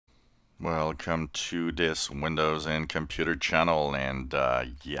Welcome to this Windows and Computer channel, and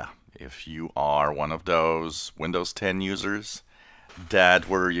yeah, if you are one of those Windows 10 users that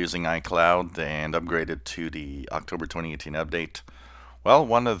were using iCloud and upgraded to the October 2018 update, well,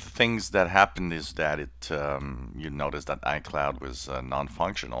 one of the things that happened is that you noticed that iCloud was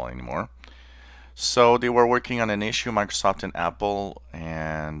non-functional anymore. So they were working on an issue, Microsoft and Apple,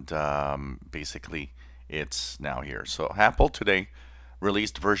 and basically it's now here. So Apple today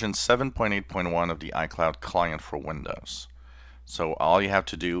released version 7.8.1 of the iCloud client for Windows. So all you have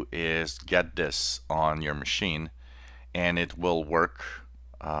to do is get this on your machine and it will work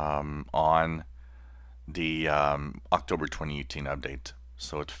on the October 2018 update.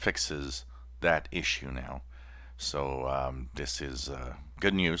 So it fixes that issue now. So this is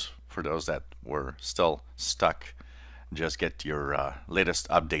good news for those that were still stuck. Just get your latest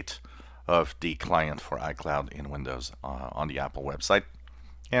update of the client for iCloud in Windows on the Apple website,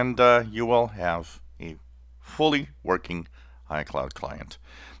 and you will have a fully working iCloud client.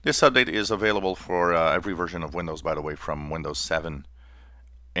 This update is available for every version of Windows, by the way, from Windows 7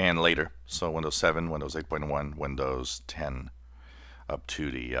 and later. So Windows 7, Windows 8.1, Windows 10 up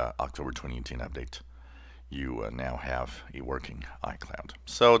to the October 2018 update. You now have a working iCloud.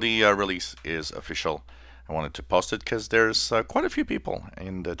 So the release is official. I wanted to post it because there's quite a few people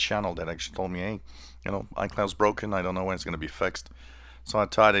in the channel that actually told me, hey, iCloud's broken. I don't know when it's going to be fixed. So I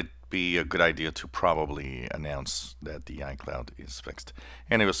thought it'd be a good idea to probably announce that the iCloud is fixed.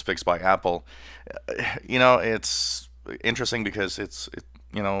 And it was fixed by Apple. It's interesting because it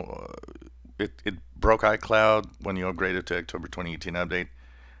broke iCloud when you upgraded to October 2018 update.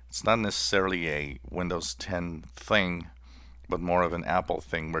 It's not necessarily a Windows 10 thing, but more of an Apple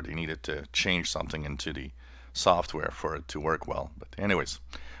thing where they needed to change something into the software for it to work well. But anyways,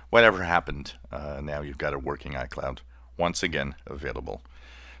 whatever happened, now you've got a working iCloud once again available.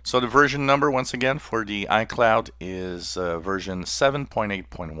 So the version number once again for the iCloud is version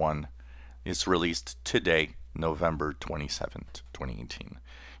 7.8.1. It's released today, November 27th, 2018.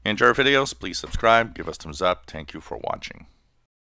 Enjoy our videos, please subscribe, give us thumbs up. Thank you for watching.